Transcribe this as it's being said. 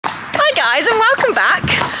guys, and welcome back.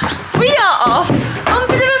 We are off on a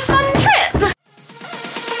bit of a fun trip.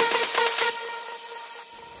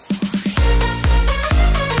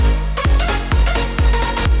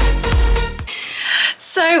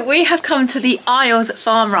 So we have come to the Isles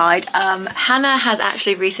farm ride. Hannah has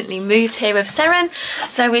actually recently moved here with Seren,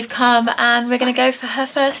 so we've come and we're going to go for her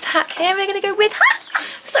first hack here. We're going to go with her.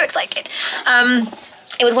 So excited.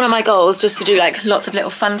 It was one of my goals just to do like lots of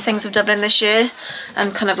little fun things with Dublin this year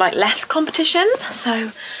and kind of like less competitions.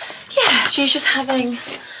 So yeah, she's just having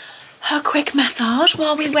her quick massage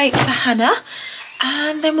while we wait for Hannah,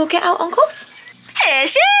 and then we'll get out on course. Here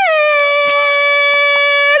she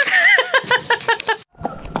is!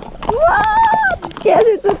 What? Yes,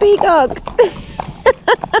 it's a peacock.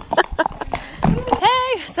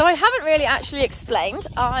 Hey, so I haven't really actually explained.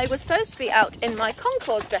 I was supposed to be out in my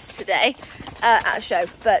Concours dress today at a show,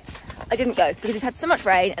 but I didn't go because it had so much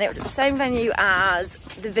rain and it was at the same venue as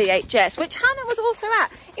the VHS, which Hannah was also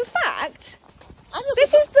at. In fact,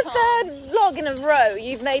 this is the third vlog in a row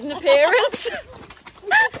you've made an appearance.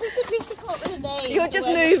 You're just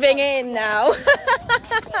moving in now.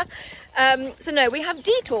 So no, we have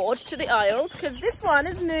detoured to the Isles because this one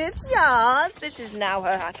has moved yards. This is now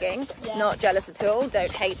her hacking. Yeah. Not jealous at all,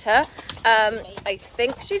 don't hate her. I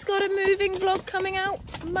think she's got a moving vlog coming out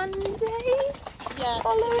Monday? Yeah.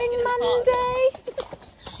 Following Monday.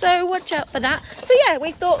 So watch out for that. So yeah,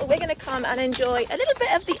 we thought we're going to come and enjoy a little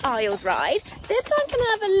bit of the Isles ride. This one can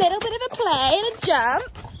have a little bit of a play and a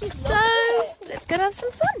jump. So let's go have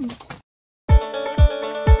some fun.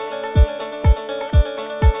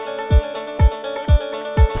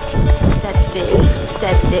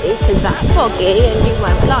 Steady, because that's foggy and you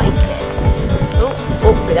won't like it.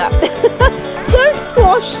 Oh, with that. Don't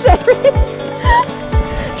squash, Seren.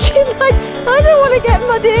 She's like, I don't want to get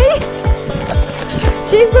muddy.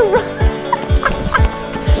 She's the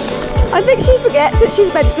I think she forgets that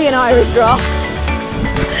she's meant to be an Irish drop.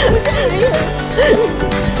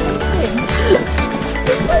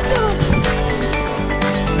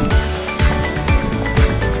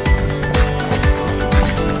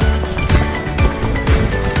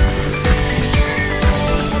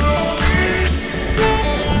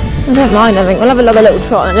 I don't mind, I think. We'll have another little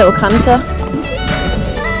trot and a little canter.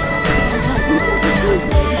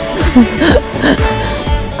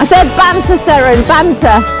 I said banter, Seren,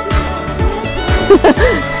 banter.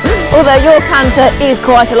 Although your canter is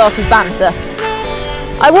quite a lot of banter.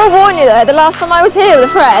 I will warn you though, the last time I was here with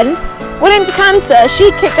a friend, willing to canter,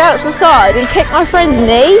 she kicked out to the side and kicked my friend's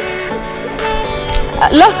knee.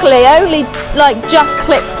 Luckily, I only like just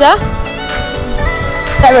clipped her.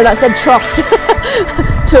 Seren, I said trot.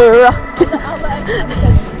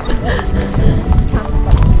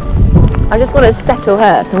 I just want to settle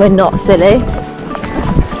her so we're not silly.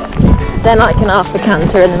 Then I can ask for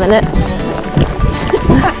canter in a minute.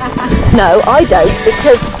 No, I don't,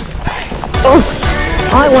 because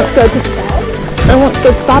I want to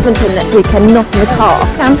go to Badminton next weekend, not in the car.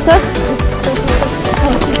 Canter.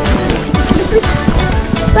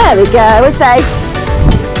 There we go, we're safe.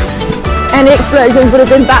 Any explosions would have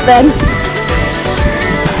been back then.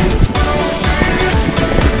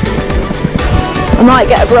 I might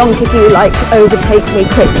get a bronc if you like overtake me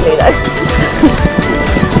quickly though.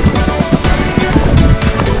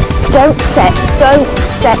 Don't step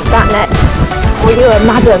that net. Oh, you're a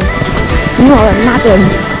madam. You are a madam.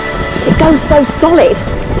 It goes so solid.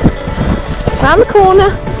 Round the corner.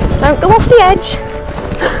 Don't go off the edge.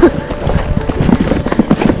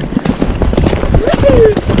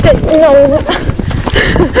 No.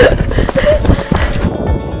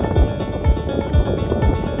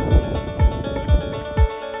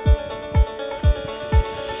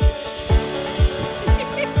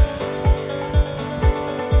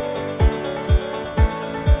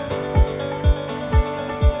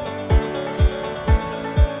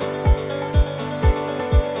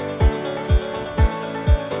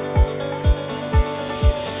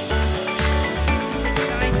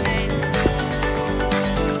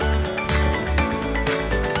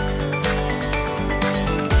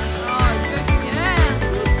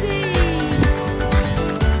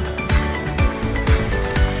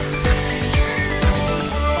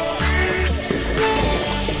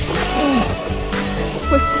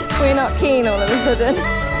 We're not keen all of a sudden.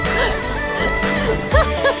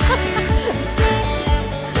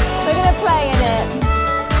 We're going to play in it.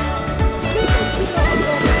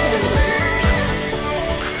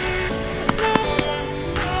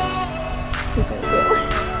 Please don't squeal.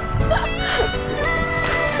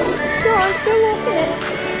 Go on, go walk in it.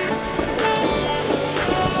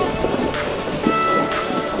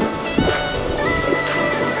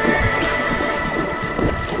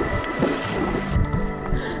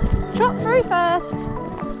 trot through first.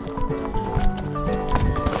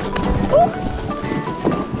 Ooh.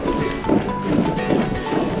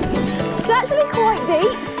 It's actually quite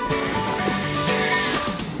deep.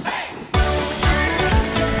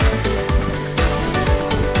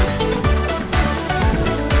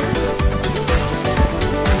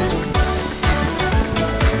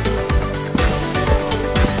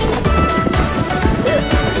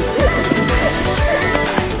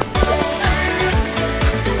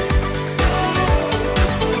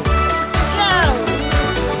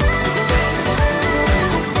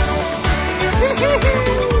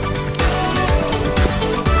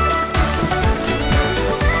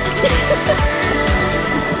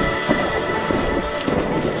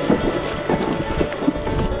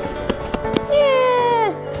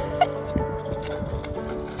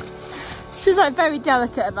 She's like very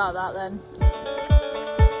delicate about that then.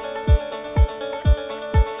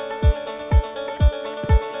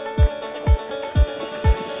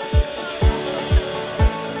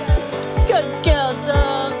 Good girl,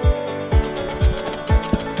 Dom.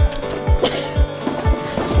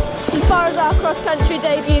 As far as our cross-country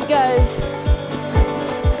debut goes.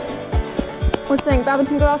 What do you think?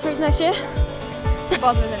 Badminton grassroots next year?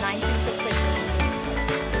 Bottom of the 90s.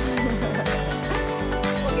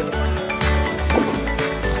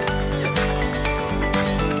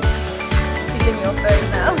 Stealing your phone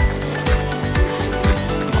now.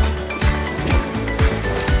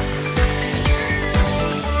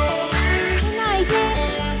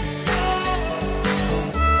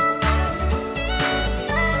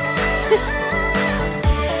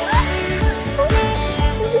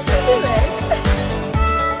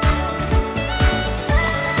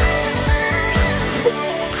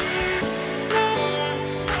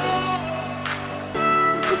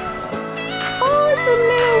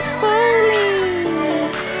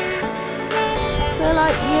 They're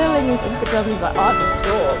like yelling if you could tell me like, oh, it's a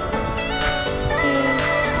storm.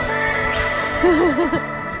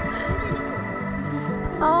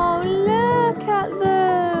 Oh, look at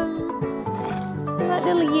them. They're like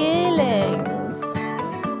little yearlings.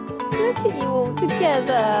 Look at you all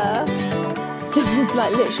together. It's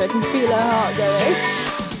like literally, I can feel her heart going.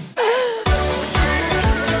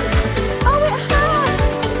 Oh, it hurts.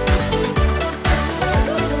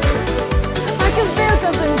 I can feel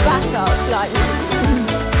something back up, like.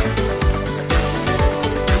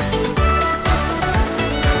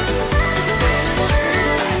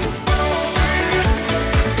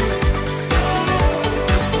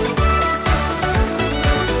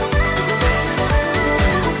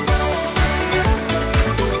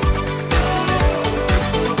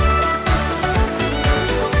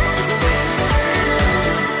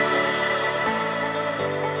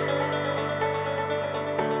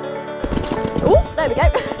 Oh, there we go.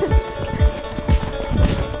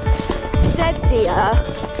 Steadier.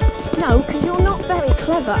 No, because you're not very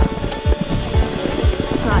clever.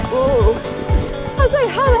 Right, whoa. I was like,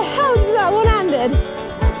 how the hell did that one-handed?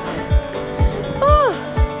 Oh.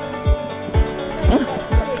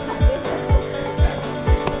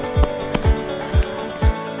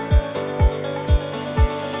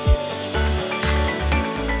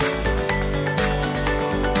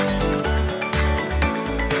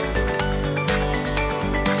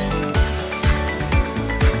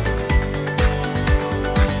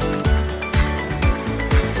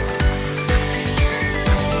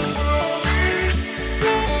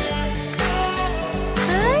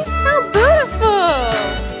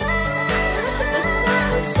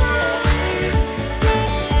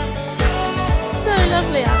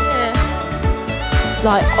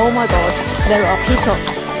 Like, oh my god, there are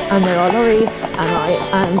peacocks and there are lorries and I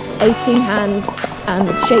am 18 hands and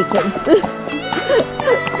shaking.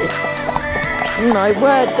 My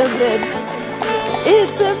word, Dublin.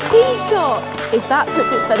 It's a peacock. If that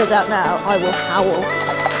puts its feathers out now, I will howl.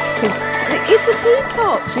 Because it's a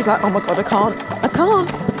peacock. She's like, oh my god, I can't.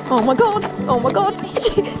 Oh my god, oh my god.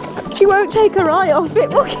 She won't take her eye off it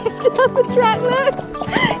walking down the track, look.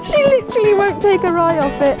 She literally won't take her eye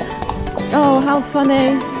off it. Oh, how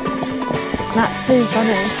funny. That's too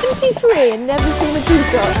funny. 23 and never seen a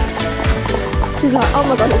peacock. She's like, oh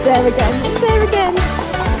my god, it's there again. It's there again.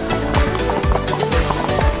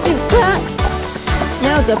 It's back.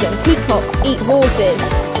 Now, Dublin, peacocks eat horses.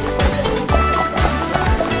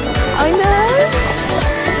 I know.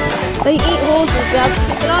 They eat horses, Dad.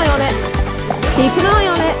 Keep an eye on it. Keep an eye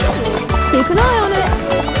on it. Keep an eye on it.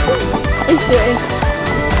 Is she?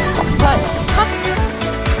 Right.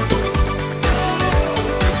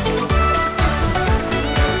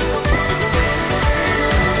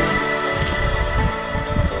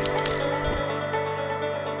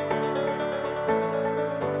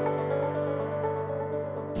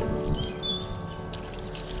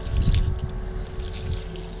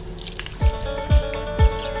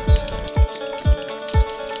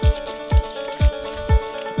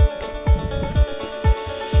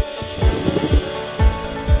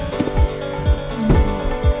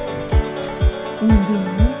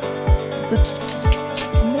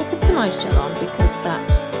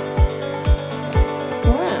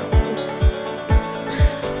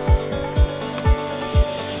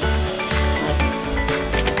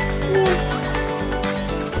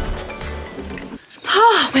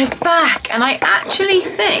 we're back, and I actually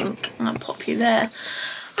think, I'll pop you there,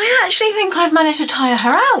 I actually think I've managed to tire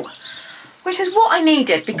her out, which is what I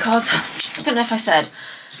needed, because, I don't know if I said,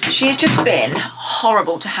 she's just been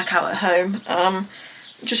horrible to hack out at home,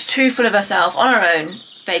 just too full of herself, on her own.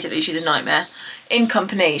 Basically, she's a nightmare. In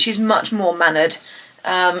company, she's much more mannered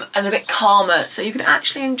and a bit calmer, so you can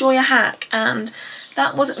actually enjoy a hack, and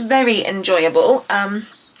that was very enjoyable.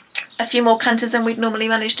 A few more canters than we'd normally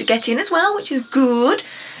manage to get in as well, which is good,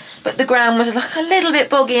 but the ground was like a little bit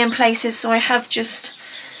boggy in places, so I have just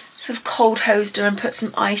sort of cold hosed her and put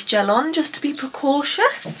some ice gel on just to be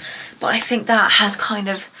precautious, but I think that has kind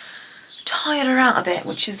of tired her out a bit,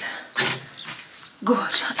 which is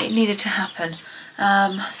good. It needed to happen.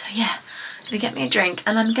 So yeah, I'm gonna get me a drink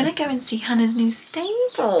and I'm gonna go and see Hannah's new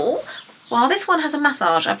stable. While this one has a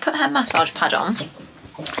massage, I've put her massage pad on.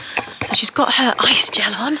 So she's got her ice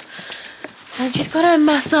gel on and she's got her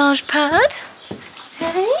massage pad.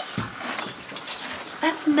 Hey,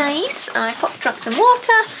 that's nice. And I drunk some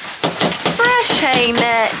water. Fresh hay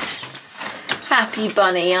net. Happy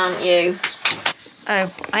bunny, aren't you?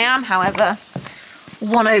 Oh, I am, however,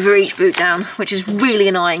 one over each boot down, which is really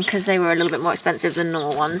annoying because they were a little bit more expensive than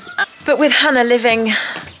normal ones. But with Hannah living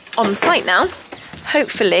on site now,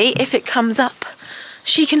 hopefully if it comes up,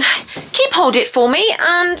 she can keep hold it for me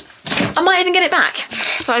and I might even get it back.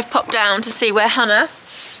 So I've popped down to see where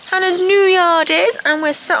Hannah's new yard is, and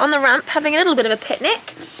we're sat on the ramp having a little bit of a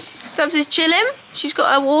picnic. Dubs is chilling. She's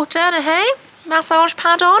got her water and her hay, massage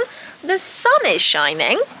pad on. The sun is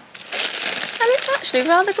shining. And it's actually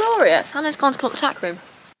rather glorious. Hannah's gone to clock the tack room.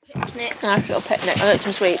 Picnic. Nice little picnic. I got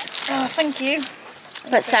some sweets. Oh, thank you.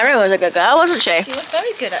 But Sarah was a good girl, wasn't she? She was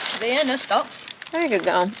very good actually, yeah, no stops. Very good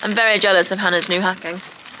girl. I'm very jealous of Hannah's new hacking.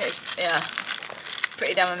 It's, yeah,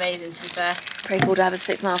 pretty damn amazing to be fair. Pretty cool to have a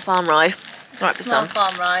 6 mile farm ride. Right for sun.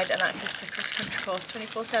 Farm ride and access to cross-country course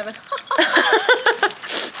 24/7.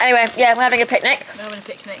 Anyway, yeah, we're having a picnic. We're having a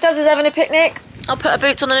picnic. Dubs is having a picnic. I'll put her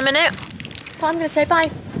boots on in a minute. But I'm going to say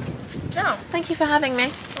bye. No. Thank you for having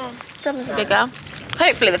me. Oh, Dubs is a good girl.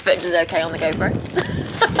 Hopefully the footage is okay on the GoPro.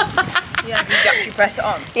 yeah, you can actually press it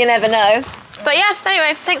on. You never know. But yeah,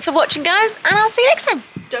 anyway, thanks for watching, guys, and I'll see you next time.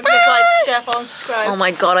 Don't forget to like, share, follow and subscribe. Oh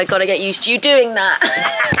my god, I gotta get used to you doing that.